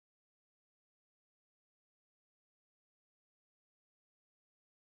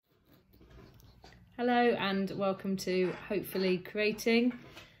Hello and welcome to Hopefully Creating.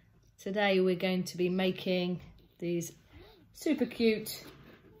 Today we're going to be making these super cute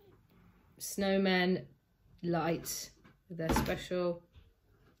snowman lights with their special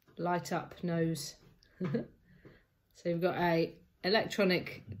light up nose. So we've got a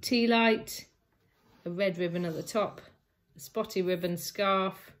electronic tea light, a red ribbon at the top, a spotty ribbon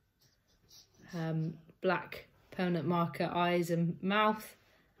scarf, black permanent marker eyes and mouth,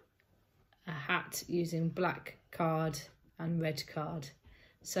 a hat using black card and red card.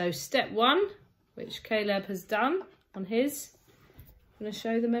 So step one, which Caleb has done on his, I'm going to show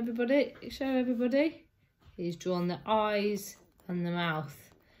everybody. He's drawn the eyes and the mouth.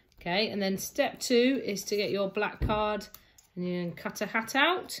 Okay, and then step two is to get your black card and you can cut a hat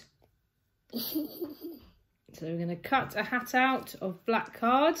out. So we're going to cut a hat out of black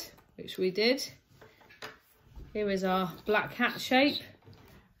card, which we did. Here is our black hat shape.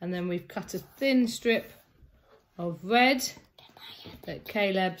 And then we've cut a thin strip of red that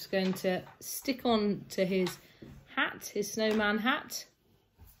Caleb's going to stick on to his hat, his snowman hat.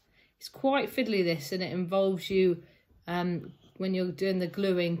 It's quite fiddly this, and it involves you, when you're doing the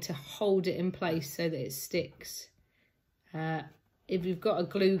gluing, to hold it in place so that it sticks. If you've got a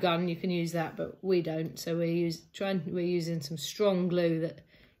glue gun, you can use that, but we don't. So we're using some strong glue that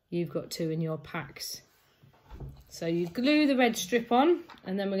you've got in your packs. So you glue the red strip on,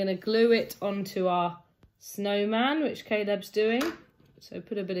 and then we're going to glue it onto our snowman, which Caleb's doing. So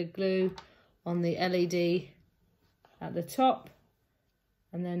put a bit of glue on the LED at the top,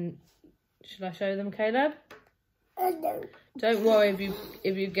 and then, should I show them, Caleb? No. Don't worry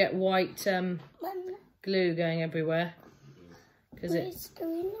if you get white glue going everywhere, because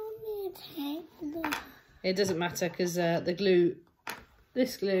it doesn't matter, because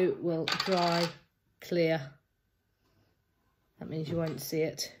this glue will dry clear. That means you won't see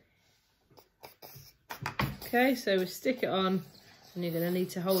it. Okay, so we stick it on, and you're going to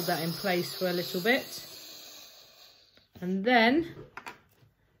need to hold that in place for a little bit. And then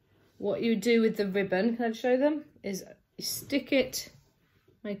what you do with the ribbon, can I show them, is you stick it,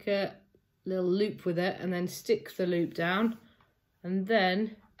 make a little loop with it, and then stick the loop down. And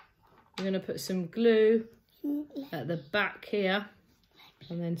then you're going to put some glue at the back here,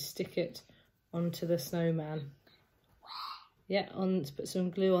 and then stick it onto the snowman. Yeah, put some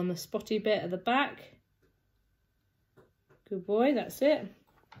glue on the spotty bit at the back. Good boy, that's it.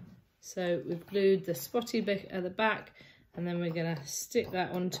 So we've glued the spotty bit at the back, and then we're going to stick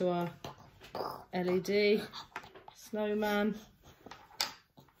that onto our LED snowman.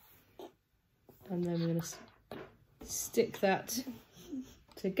 And then we're going to stick that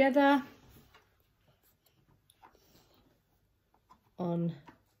together on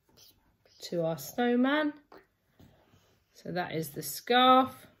to our snowman. So that is the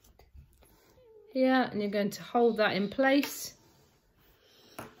scarf here, and you're going to hold that in place.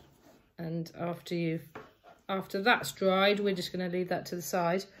 And after that's dried, we're just going to leave that to the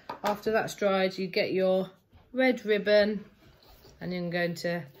side. After that's dried, you get your red ribbon, and you're going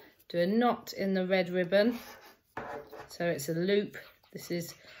to do a knot in the red ribbon. So it's a loop. This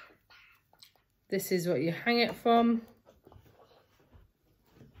is what you hang it from.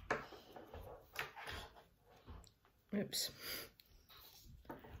 Oops.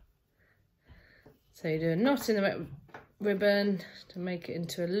 So you do a knot in the red ribbon to make it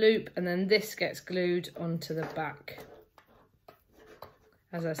into a loop, and then this gets glued onto the back.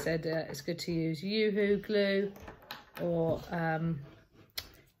 As I said, it's good to use Yoo-hoo glue, or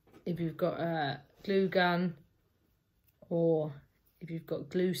if you've got a glue gun, or if you've got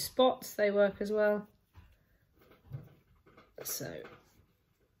glue spots, they work as well. So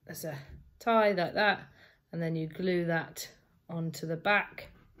there's a tie like that. And then you glue that onto the back,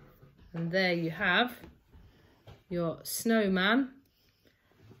 and there you have your snowman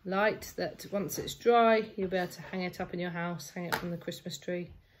light that, once it's dry, you'll be able to hang it up in your house, hang it from the Christmas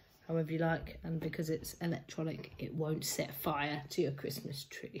tree, however you like. And because it's electronic, it won't set fire to your Christmas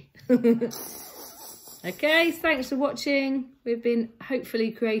tree. Okay, thanks for watching. We've been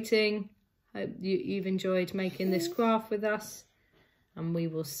Hopefully Creating. Hope you've enjoyed making this craft with us, and we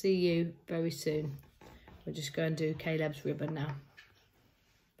will see you very soon. We'll just go and do Caleb's ribbon now.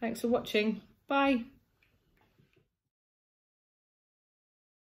 Thanks for watching. Bye.